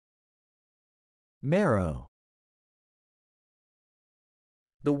Marrow.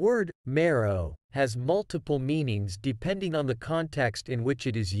 The word marrow has multiple meanings depending on the context in which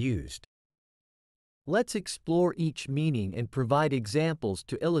it is used. Let's explore each meaning and provide examples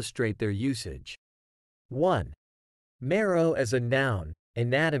to illustrate their usage. 1. Marrow as a noun,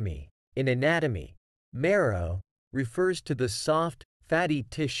 anatomy. In anatomy, marrow refers to the soft, fatty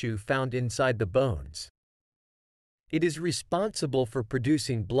tissue found inside the bones. It is responsible for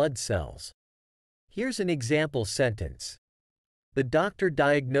producing blood cells. Here's an example sentence. The doctor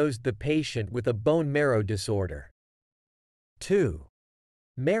diagnosed the patient with a bone marrow disorder. 2.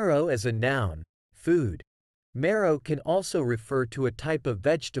 Marrow as a noun, food. Marrow can also refer to a type of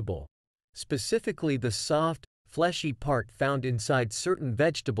vegetable, specifically the soft, fleshy part found inside certain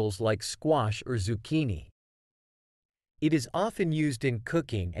vegetables like squash or zucchini. It is often used in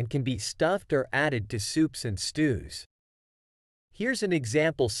cooking and can be stuffed or added to soups and stews. Here's an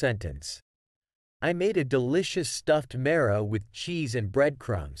example sentence. I made a delicious stuffed marrow with cheese and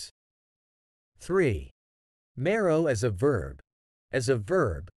breadcrumbs. 3. Marrow as a verb. As a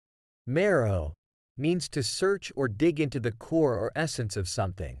verb, marrow means to search or dig into the core or essence of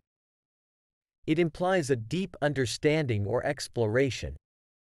something. It implies a deep understanding or exploration.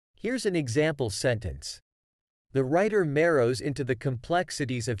 Here's an example sentence. The writer marrows into the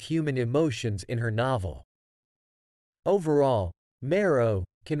complexities of human emotions in her novel. Overall, marrow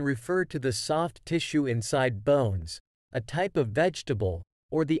can refer to the soft tissue inside bones, a type of vegetable,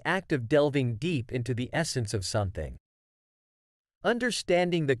 or the act of delving deep into the essence of something.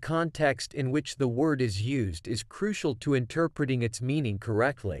 Understanding the context in which the word is used is crucial to interpreting its meaning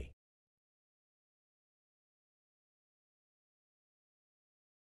correctly.